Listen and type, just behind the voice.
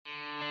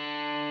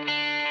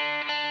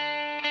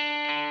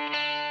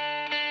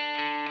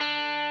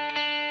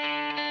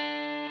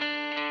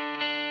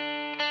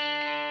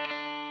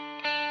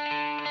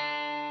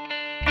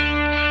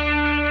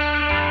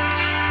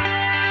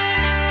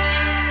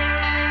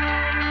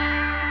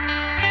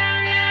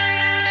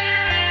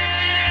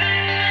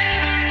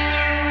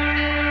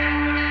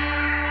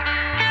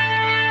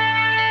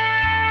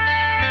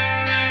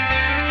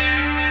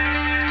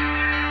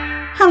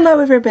Hello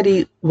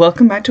everybody,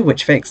 welcome back to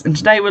Witch Fix, and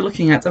today we're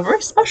looking at a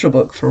very special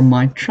book from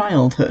my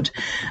childhood.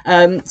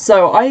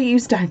 So I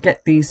used to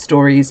get these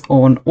stories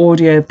on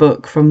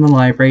audiobook from the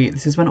library.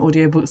 This is when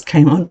audiobooks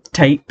came on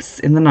tapes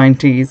in the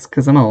 90s,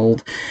 because I'm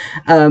old.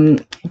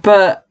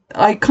 But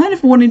I kind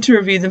of wanted to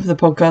review them for the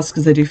podcast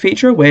because they do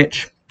feature a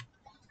witch,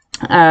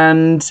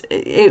 and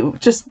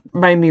it just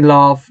made me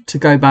laugh to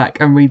go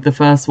back and read the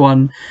first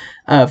one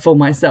for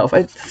myself.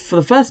 For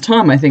the first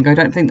time, I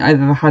don't think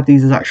I've ever had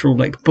these as actual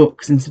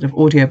books instead of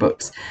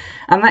audiobooks.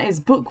 And that is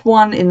book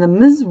one in the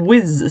Ms.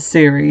 Wiz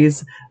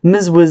series,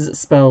 Ms. Wiz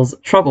Spells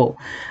Trouble.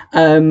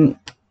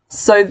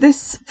 So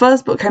this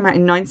first book came out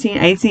in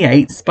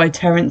 1988 by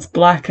Terence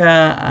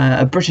Blacker,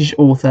 a British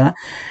author.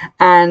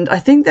 And I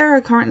think there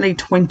are currently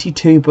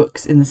 22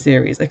 books in the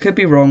series. I could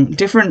be wrong.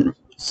 Different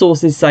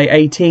sources say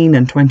 18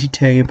 and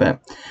 22, but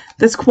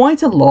there's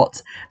quite a lot,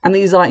 and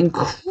these are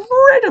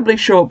incredibly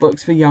short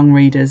books for young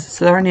readers.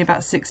 So they're only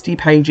about 60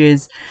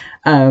 pages,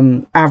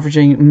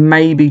 averaging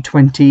maybe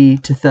 20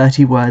 to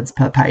 30 words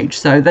per page.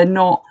 So they're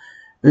not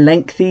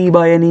lengthy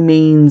by any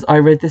means. I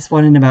read this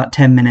one in about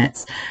 10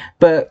 minutes,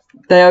 but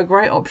they are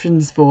great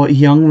options for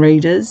young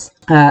readers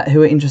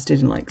who are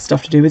interested in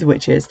stuff to do with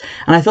witches.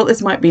 And I thought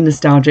this might be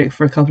nostalgic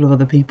for a couple of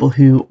other people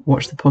who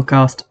watch the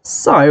podcast.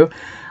 So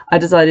I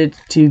decided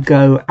to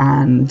go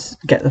and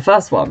get the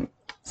first one.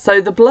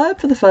 So the blurb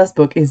for the first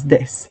book is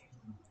this.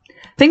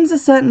 Things are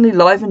certainly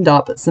livened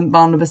up at St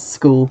Barnabas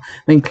School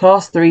when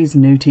Class 3's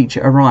new teacher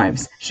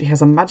arrives. She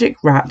has a magic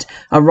rat,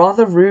 a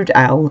rather rude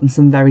owl, and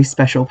some very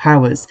special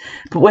powers.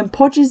 But when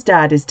Podge's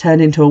dad is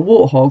turned into a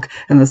warthog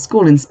and the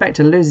school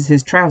inspector loses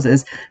his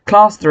trousers,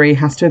 Class 3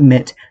 has to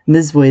admit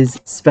Ms. Wiz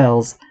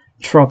spells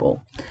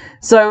trouble.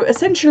 So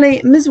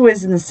essentially, Ms.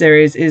 Wiz in the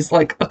series is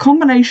a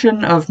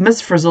combination of Miss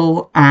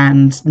Frizzle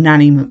and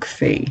Nanny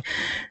McPhee.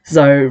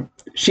 So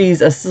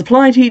she's a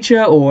supply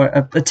teacher or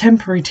a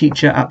temporary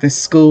teacher at this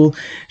school.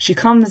 She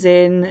comes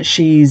in,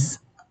 she's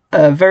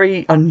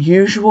very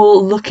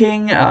unusual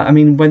looking.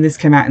 When this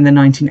came out in the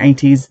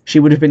 1980s, she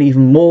would have been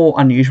even more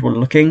unusual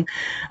looking.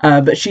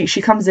 But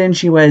she comes in,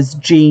 she wears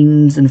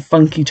jeans and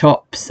funky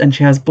tops, and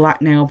she has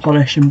black nail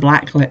polish and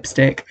black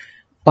lipstick.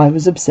 I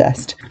was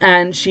obsessed.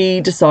 And she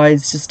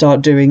decides to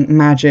start doing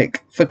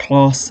magic for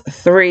Class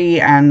 3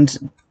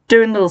 and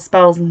doing little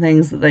spells and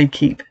things that they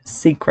keep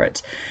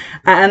secret.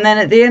 And then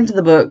at the end of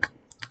the book,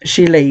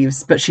 she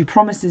leaves, but she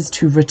promises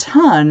to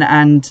return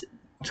and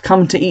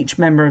come to each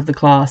member of the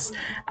class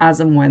as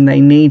and when they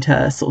need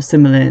her, sort of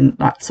similar in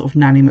that sort of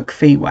Nanny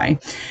McPhee way,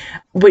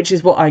 which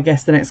is what I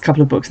guess the next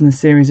couple of books in the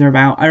series are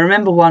about. I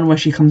remember one where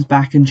she comes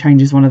back and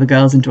changes one of the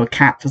girls into a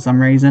cat for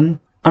some reason.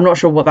 I'm not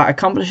sure what that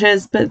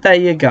accomplishes, but there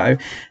you go.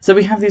 So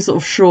we have these sort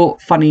of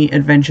short, funny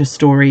adventure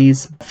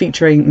stories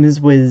featuring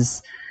Ms.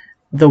 Wiz,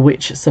 the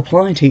witch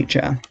supply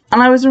teacher.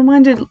 And I was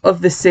reminded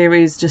of this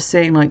series just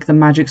seeing the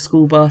Magic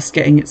School Bus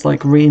getting its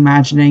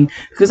reimagining,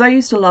 because I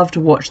used to love to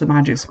watch the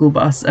Magic School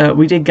Bus.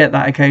 We did get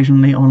that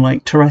occasionally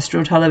on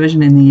terrestrial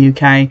television in the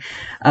UK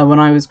when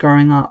I was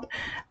growing up.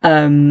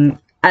 And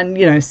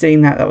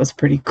seeing that was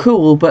pretty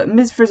cool. But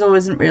Ms. Frizzle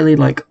isn't really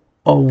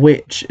a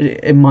witch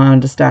in my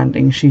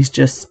understanding. She's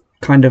just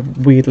kind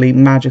of weirdly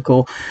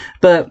magical.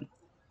 But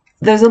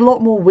there's a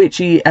lot more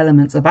witchy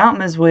elements about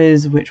Ms.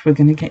 Wiz, which we're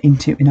going to get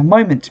into in a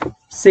moment.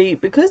 See,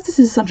 because this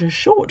is such a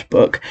short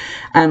book,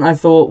 and I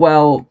thought,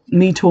 well,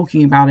 me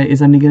talking about it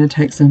is only going to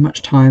take so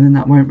much time and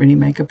that won't really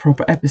make a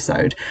proper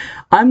episode,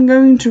 I'm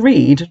going to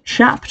read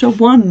chapter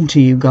 1 to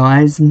you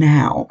guys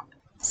now.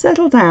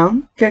 Settle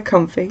down, get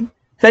comfy,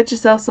 fetch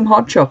yourself some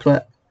hot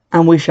chocolate,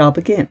 and we shall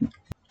begin.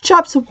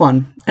 Chapter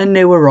 1, A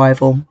New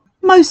Arrival.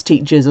 Most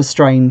teachers are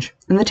strange,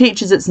 and the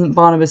teachers at St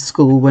Barnabas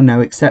School were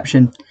no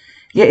exception.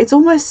 Yet it's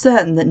almost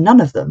certain that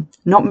none of them,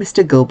 not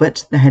Mr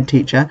Gilbert, the head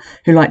teacher,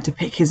 who liked to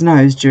pick his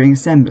nose during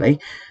assembly,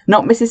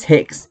 not Mrs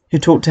Hicks, who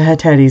talked to her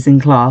teddies in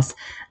class,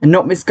 and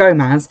not Miss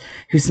Gomez,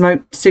 who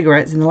smoked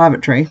cigarettes in the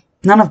lavatory,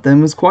 none of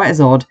them was quite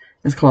as odd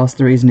as Class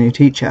 3's new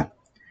teacher.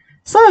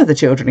 Some of the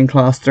children in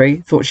Class 3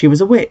 thought she was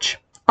a witch.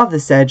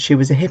 Others said she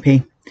was a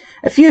hippie.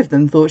 A few of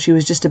them thought she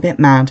was just a bit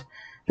mad,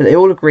 but they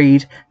all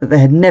agreed that there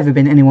had never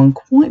been anyone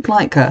quite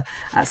like her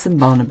at St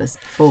Barnabas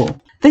before.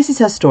 This is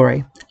her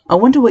story. I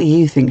wonder what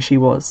you think she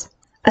was.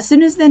 As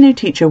soon as their new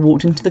teacher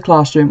walked into the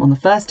classroom on the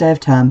first day of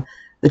term,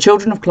 the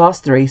children of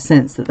Class 3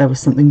 sensed that there was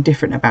something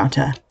different about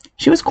her.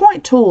 She was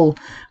quite tall,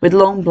 with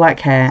long black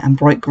hair and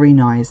bright green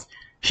eyes.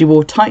 She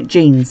wore tight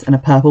jeans and a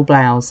purple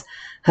blouse.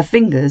 Her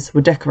fingers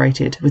were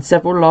decorated with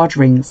several large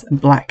rings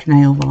and black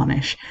nail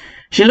varnish.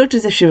 She looked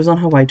as if she was on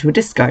her way to a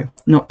disco,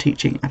 not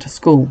teaching at a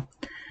school.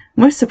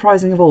 Most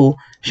surprising of all,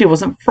 she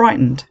wasn't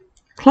frightened.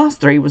 Class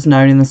 3 was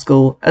known in the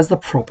school as the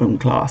problem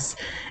class.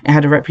 It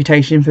had a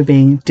reputation for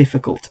being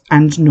difficult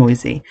and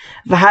noisy,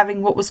 for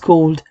having what was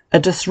called a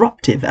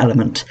disruptive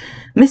element.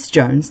 Miss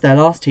Jones, their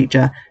last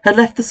teacher, had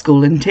left the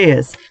school in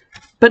tears.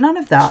 But none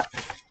of that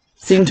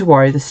seemed to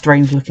worry the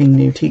strange-looking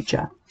new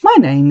teacher. "My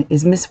name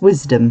is Miss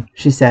Wisdom,"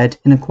 she said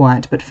in a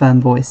quiet but firm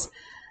voice.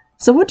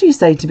 "So what do you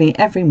say to me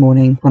every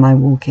morning when I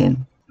walk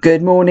in?"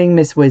 "Good morning,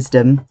 Miss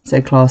Wisdom,"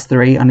 said Class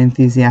 3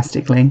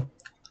 unenthusiastically.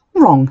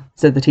 Wrong,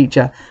 said the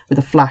teacher, with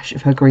a flash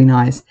of her green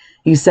eyes.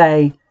 You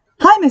say,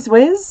 "Hi, Miss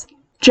Wiz."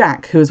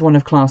 Jack, who was one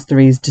of Class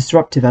 3's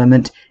disruptive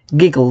element,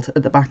 giggled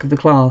at the back of the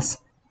class.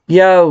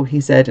 "Yo," he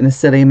said in a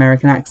silly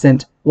American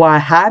accent. "Why,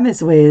 hi,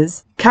 Miss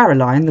Wiz."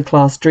 Caroline, the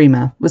class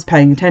dreamer, was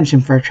paying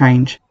attention for a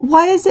change.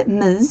 "Why is it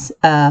Ms.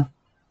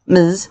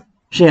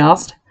 she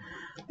asked.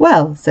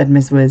 "Well," said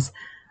Miss Wiz,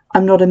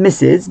 "I'm not a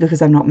Mrs.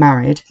 because I'm not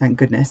married, thank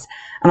goodness,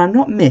 and I'm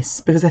not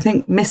Miss because I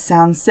think Miss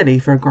sounds silly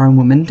for a grown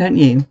woman, don't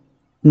you?"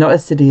 "Not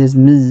as silly as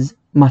Ms,"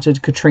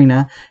 muttered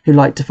Katrina, who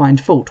liked to find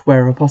fault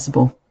wherever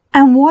possible.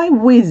 "And why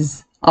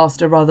Wiz?"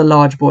 asked a rather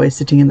large boy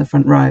sitting in the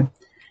front row.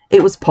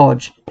 It was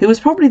Podge, who was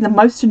probably the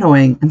most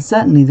annoying and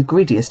certainly the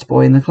greediest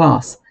boy in the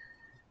class.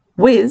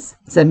 "Wiz,"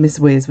 said Miss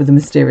Wiz with a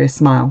mysterious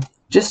smile.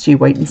 "Just you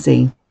wait and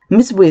see."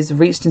 Miss Wiz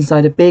reached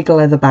inside a big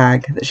leather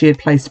bag that she had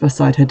placed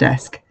beside her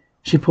desk.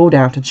 She pulled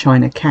out a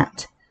china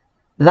cat.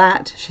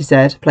 "That," she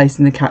said,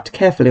 placing the cat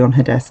carefully on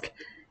her desk,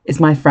 "is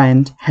my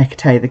friend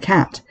Hecate the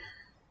cat.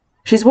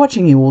 She's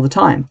watching you all the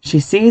time. She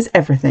sees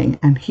everything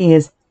and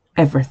hears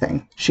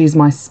everything. She's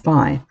my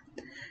spy."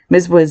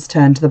 Miss Wiz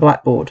turned to the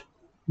blackboard.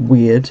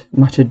 "Weird,"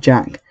 muttered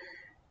Jack.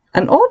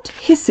 An odd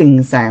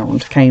hissing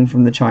sound came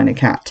from the china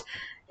cat.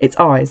 Its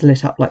eyes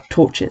lit up like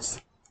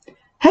torches.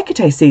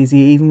 "Hecate sees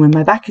you even when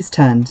my back is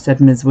turned," said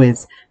Miss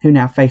Wiz, who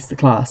now faced the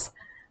class.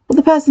 "Will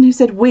the person who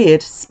said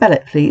weird spell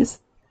it, please?"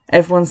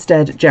 Everyone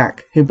stared at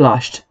Jack, who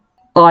blushed.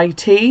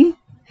 "IT?"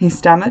 he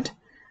stammered.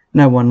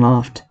 No one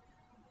laughed.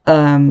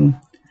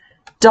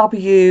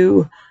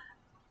 W-I...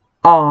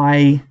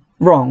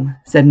 Wrong,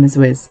 said Miss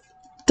Wiz.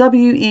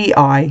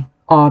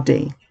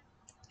 W-E-I-R-D.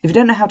 "If you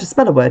don't know how to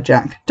spell a word,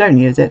 Jack, don't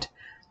use it."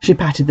 She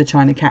patted the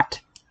china cat.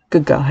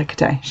 "Good girl,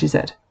 Hecate," she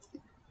said.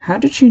 "How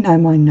did you know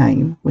my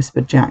name?"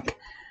 whispered Jack.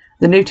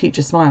 The new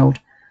teacher smiled.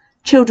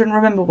 "Children,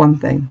 remember one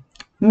thing.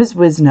 Miss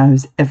Wiz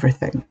knows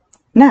everything.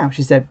 Now,"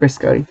 she said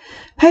briskly,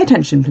 "pay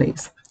attention,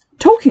 please.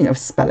 Talking of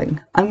spelling,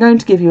 I'm going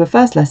to give you a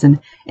first lesson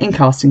in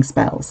casting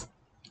spells."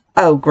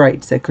 "Oh,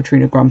 great," said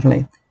Katrina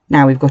grumpily.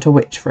 "Now we've got a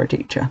witch for a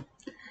teacher."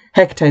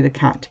 Hecate the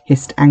cat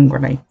hissed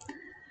angrily.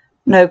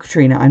 "No,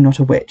 Katrina, I'm not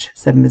a witch,"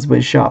 said Miss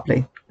Wiz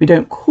sharply. "We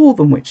don't call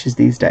them witches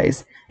these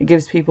days. It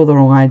gives people the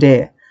wrong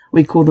idea.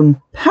 We call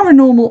them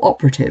paranormal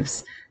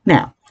operatives.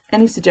 Now,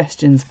 any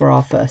suggestions for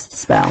our first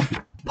spell?"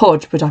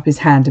 Podge put up his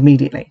hand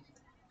immediately.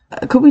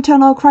 "Could we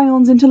turn our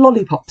crayons into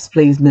lollipops,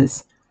 please,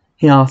 Miss?"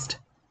 he asked.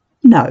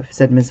 "No,"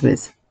 said Miss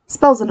Wiz.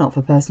 "Spells are not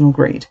for personal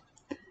greed."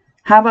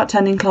 "How about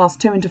turning Class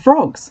 2 into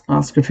frogs?"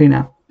 asked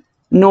Katrina.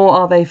 "Nor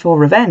are they for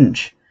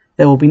revenge.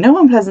 There will be no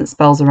unpleasant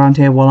spells around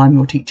here while I'm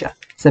your teacher,"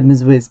 said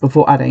Miss Wiz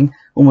before adding,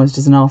 almost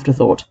as an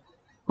afterthought,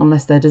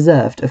 "unless they're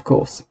deserved, of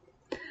course."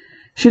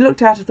 She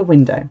looked out of the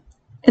window.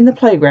 In the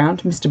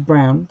playground, Mr.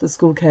 Brown, the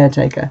school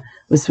caretaker,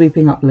 was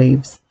sweeping up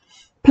leaves.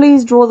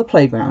 "Please draw the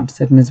playground,"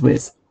 said Miss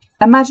Wiz.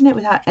 "Imagine it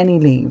without any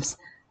leaves.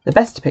 The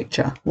best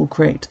picture will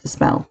create the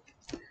spell."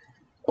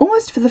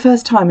 Almost for the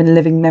first time in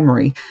living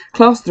memory,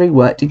 Class 3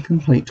 worked in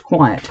complete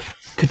quiet.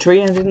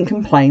 Katrina didn't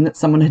complain that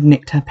someone had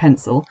nicked her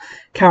pencil.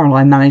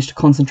 Caroline managed to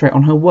concentrate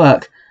on her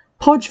work.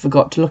 Podge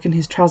forgot to look in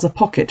his trouser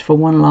pocket for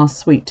one last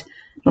sweet.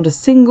 Not a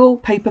single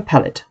paper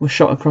pellet was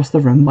shot across the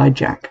room by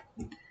Jack.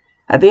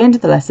 At the end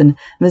of the lesson,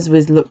 Miss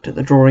Wiz looked at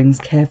the drawings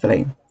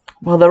carefully.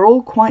 "Well, they're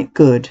all quite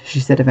good," she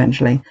said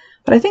eventually,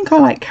 "but I think I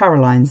like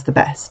Caroline's the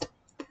best."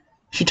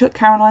 She took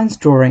Caroline's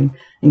drawing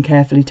and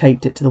carefully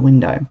taped it to the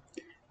window.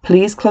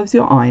 "Please close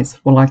your eyes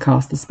while I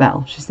cast the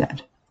spell," she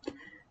said.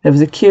 There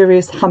was a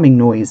curious humming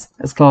noise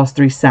as Class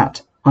 3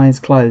 sat, eyes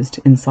closed,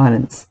 in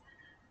silence.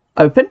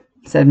 "Open,"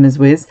 said Miss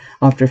Wiz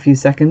after a few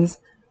seconds.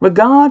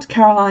 "Regard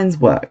Caroline's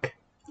work."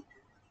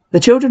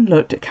 The children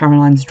looked at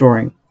Caroline's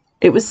drawing.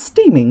 It was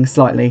steaming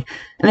slightly,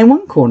 and in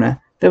one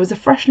corner there was a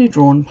freshly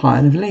drawn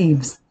pile of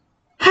leaves.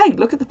 "Hey,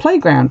 look at the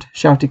playground!"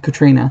 shouted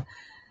Katrina.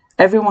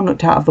 Everyone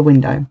looked out of the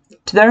window.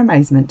 To their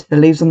amazement, the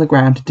leaves on the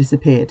ground had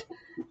disappeared.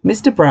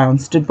 Mr. Brown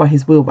stood by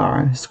his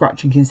wheelbarrow,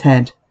 scratching his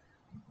head.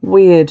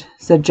 "Weird,"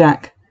 said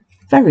Jack.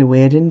 "Very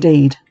weird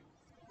indeed."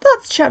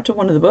 That's chapter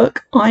 1 of the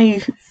book.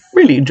 I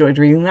really enjoyed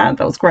reading that.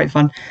 That was great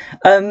fun.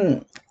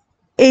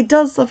 It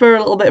does suffer a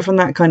little bit from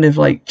that kind of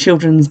like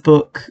children's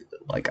book,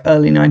 like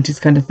early 90s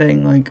kind of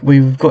thing. Like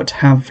we've got to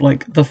have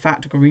like the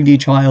fat greedy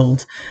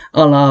child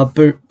a la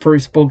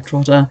Bruce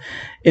Bogtrotter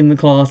in the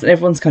class, and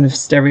everyone's kind of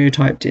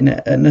stereotyped in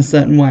it in a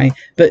certain way.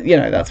 But you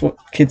know, that's what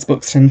kids'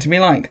 books tend to be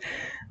like.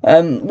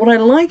 What I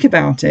like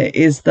about it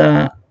is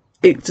that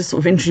it just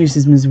sort of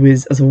introduces Ms.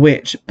 Wiz as a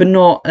witch, but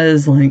not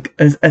as like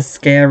as a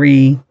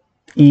scary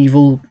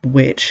evil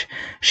witch.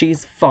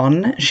 She's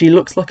fun. She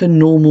looks like a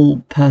normal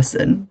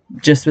person,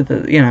 just with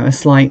a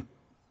slight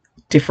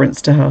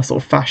difference to her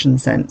sort of fashion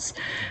sense.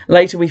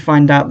 Later we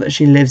find out that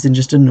she lives in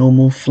just a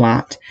normal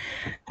flat,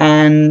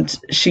 and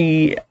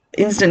she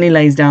instantly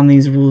lays down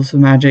these rules for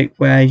magic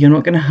where you're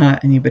not going to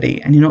hurt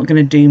anybody and you're not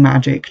going to do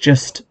magic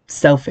just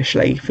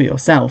selfishly for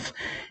yourself.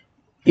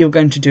 You're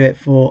going to do it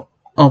for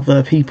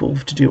other people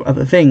to do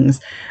other things.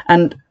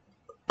 And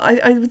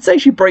I would say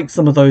she breaks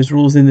some of those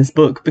rules in this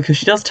book because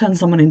she does turn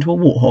someone into a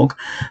warthog,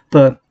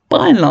 but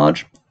by and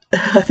large,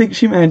 I think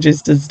she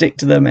manages to stick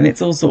to them, and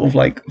it's all sort of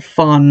like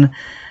fun,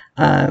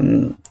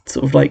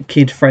 sort of like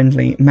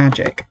kid-friendly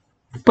magic.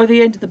 By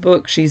the end of the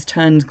book, she's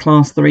turned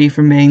class 3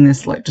 from being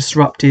this like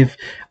disruptive,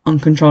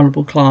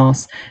 uncontrollable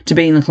class to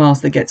being the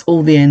class that gets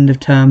all the end of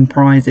term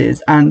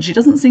prizes, and she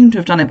doesn't seem to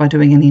have done it by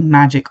doing any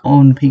magic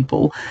on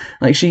people.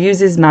 Like, she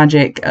uses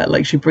magic,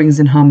 like she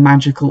brings in her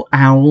magical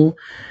owl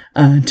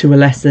to a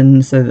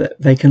lesson so that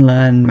they can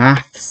learn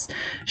maths.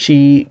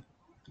 She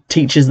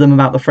teaches them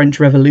about the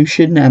French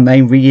Revolution and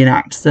they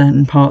reenact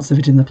certain parts of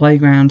it in the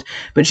playground,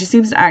 but she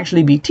seems to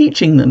actually be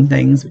teaching them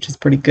things, which is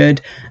pretty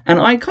good. And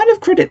I kind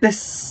of credit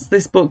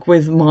this book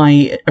with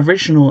my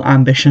original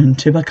ambition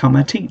to become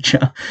a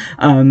teacher.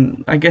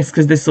 I guess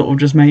because this sort of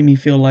just made me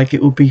feel like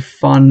it would be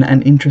fun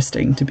and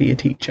interesting to be a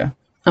teacher.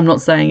 I'm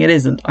not saying it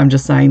isn't, I'm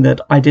just saying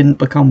that I didn't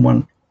become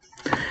one,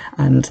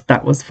 and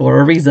that was for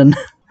a reason.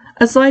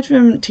 Aside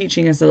from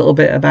teaching us a little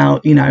bit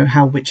about, you know,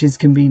 how witches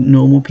can be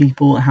normal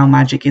people, how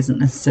magic isn't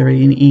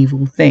necessarily an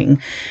evil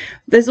thing,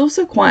 there's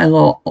also quite a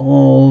lot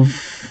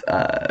of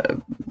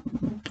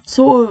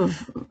sort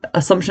of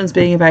assumptions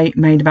being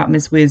made about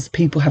Miss Wiz,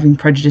 people having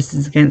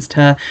prejudices against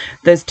her.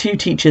 There's 2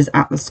 teachers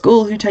at the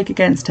school who take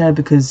against her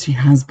because she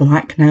has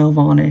black nail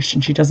varnish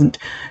and she doesn't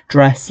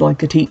dress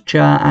like a teacher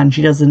and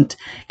she doesn't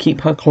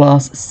keep her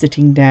class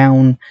sitting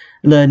down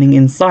learning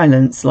in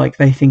silence like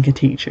they think a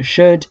teacher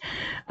should.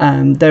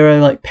 There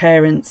are like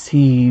parents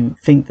who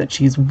think that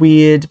she's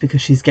weird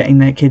because she's getting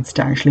their kids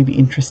to actually be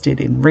interested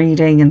in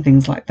reading and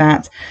things like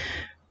that.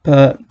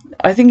 But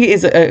I think it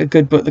is a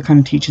good book that kind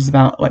of teaches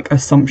about like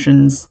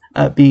assumptions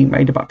being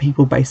made about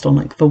people based on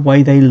like the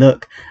way they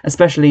look,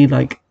 especially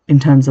like in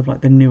terms of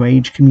like the New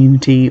Age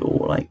community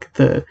or like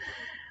the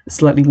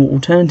slightly more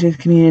alternative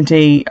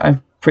community.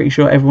 I'm pretty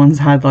sure everyone's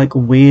had like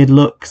weird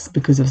looks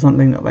because of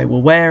something that they were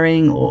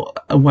wearing or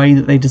a way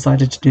that they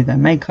decided to do their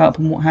makeup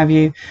and what have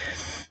you.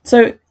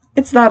 So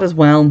it's that as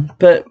well,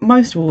 but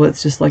most of all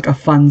it's just like a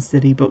fun,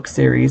 silly book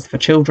series for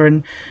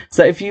children.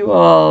 So if you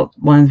are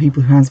one of the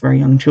people who has very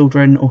young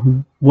children or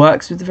who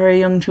works with very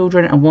young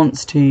children and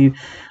wants to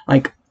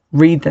like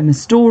read them a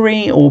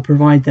story or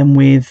provide them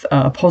with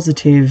a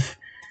positive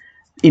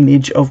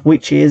image of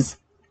witches,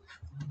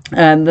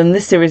 then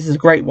this series is a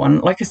great one.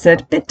 Like I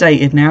said, a bit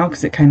dated now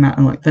because it came out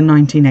in like the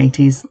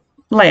 1980s,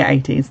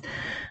 late 80s.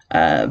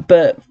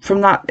 But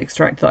from that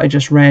extract that I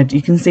just read,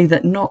 you can see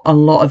that not a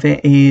lot of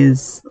it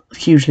is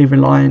hugely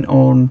reliant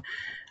on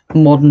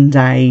modern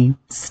day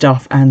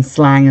stuff and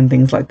slang and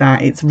things like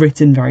that. It's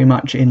written very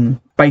much in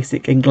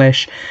basic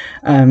English.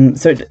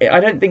 So I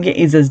don't think it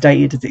is as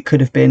dated as it could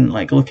have been,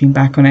 like looking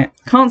back on it.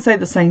 Can't say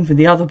the same for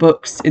the other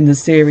books in the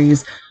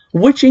series,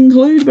 which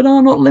include but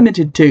are not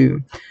limited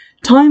to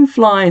Time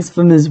Flies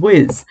for Ms.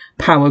 Wiz,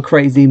 Power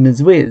Crazy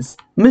Ms. Wiz,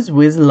 Ms.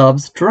 Wiz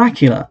Loves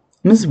Dracula,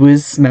 Ms.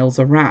 Wiz Smells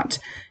a Rat,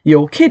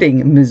 You're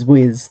Kidding Ms.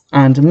 Wiz,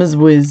 and Ms.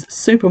 Wiz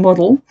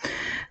Supermodel,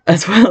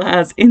 as well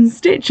as In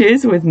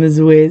Stitches with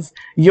Ms. Wiz,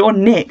 You're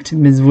Nicked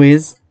Ms.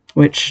 Wiz,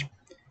 which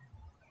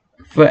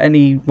for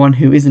anyone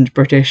who isn't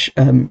British,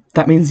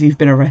 that means you've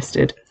been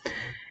arrested.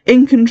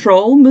 In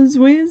Control Ms.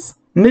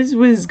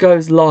 Wiz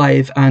Goes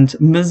Live, and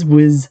Ms.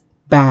 Wiz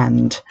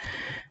Banned.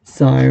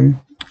 So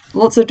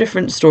lots of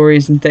different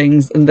stories and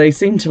things, and they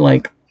seem to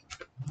like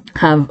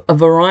have a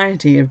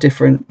variety of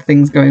different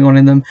things going on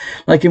in them.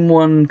 Like in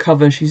one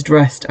cover she's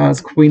dressed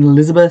as Queen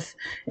Elizabeth,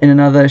 in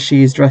another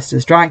she's dressed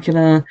as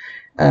Dracula,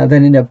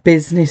 then in a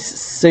business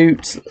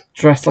suit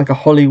dressed like a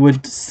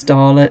Hollywood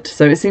starlet.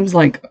 So it seems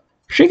like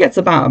she gets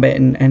about a bit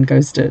and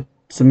goes to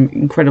some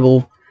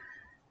incredible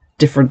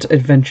different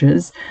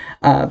adventures.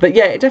 But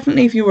yeah,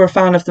 definitely if you were a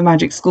fan of the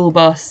Magic School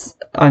Bus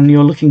and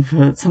you're looking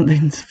for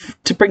something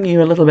to bring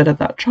you a little bit of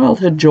that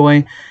childhood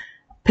joy,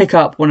 pick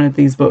up one of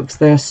these books.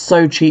 They're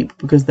so cheap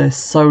because they're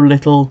so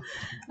little.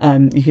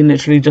 You can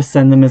literally just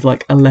send them as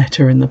like a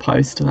letter in the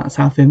post, and that's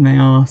how thin they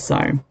are. So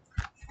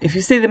if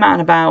you see them out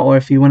and about, or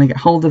if you want to get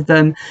hold of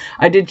them,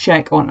 I did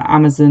check on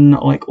Amazon,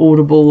 like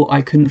Audible.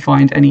 I couldn't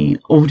find any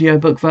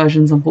audiobook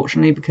versions,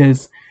 unfortunately,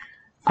 because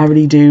I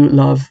really do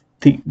love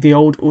the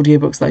old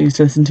audiobooks that I used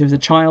to listen to as a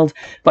child.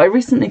 But I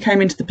recently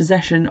came into the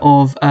possession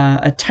of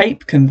a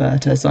tape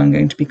converter, so I'm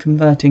going to be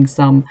converting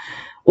some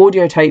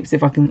audio tapes,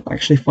 if I can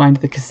actually find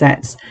the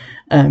cassettes,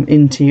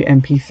 into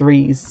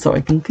MP3s, so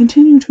I can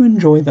continue to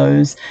enjoy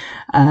those.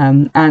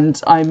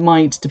 And I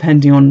might,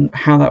 depending on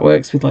how that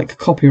works with like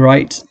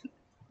copyright,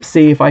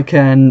 see if I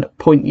can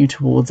point you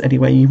towards any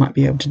way you might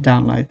be able to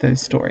download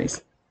those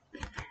stories.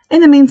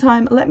 In the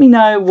meantime, let me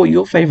know what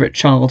your favourite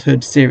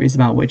childhood series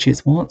about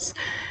witches was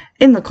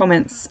in the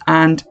comments,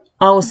 and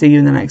I will see you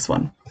in the next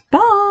one.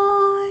 Bye!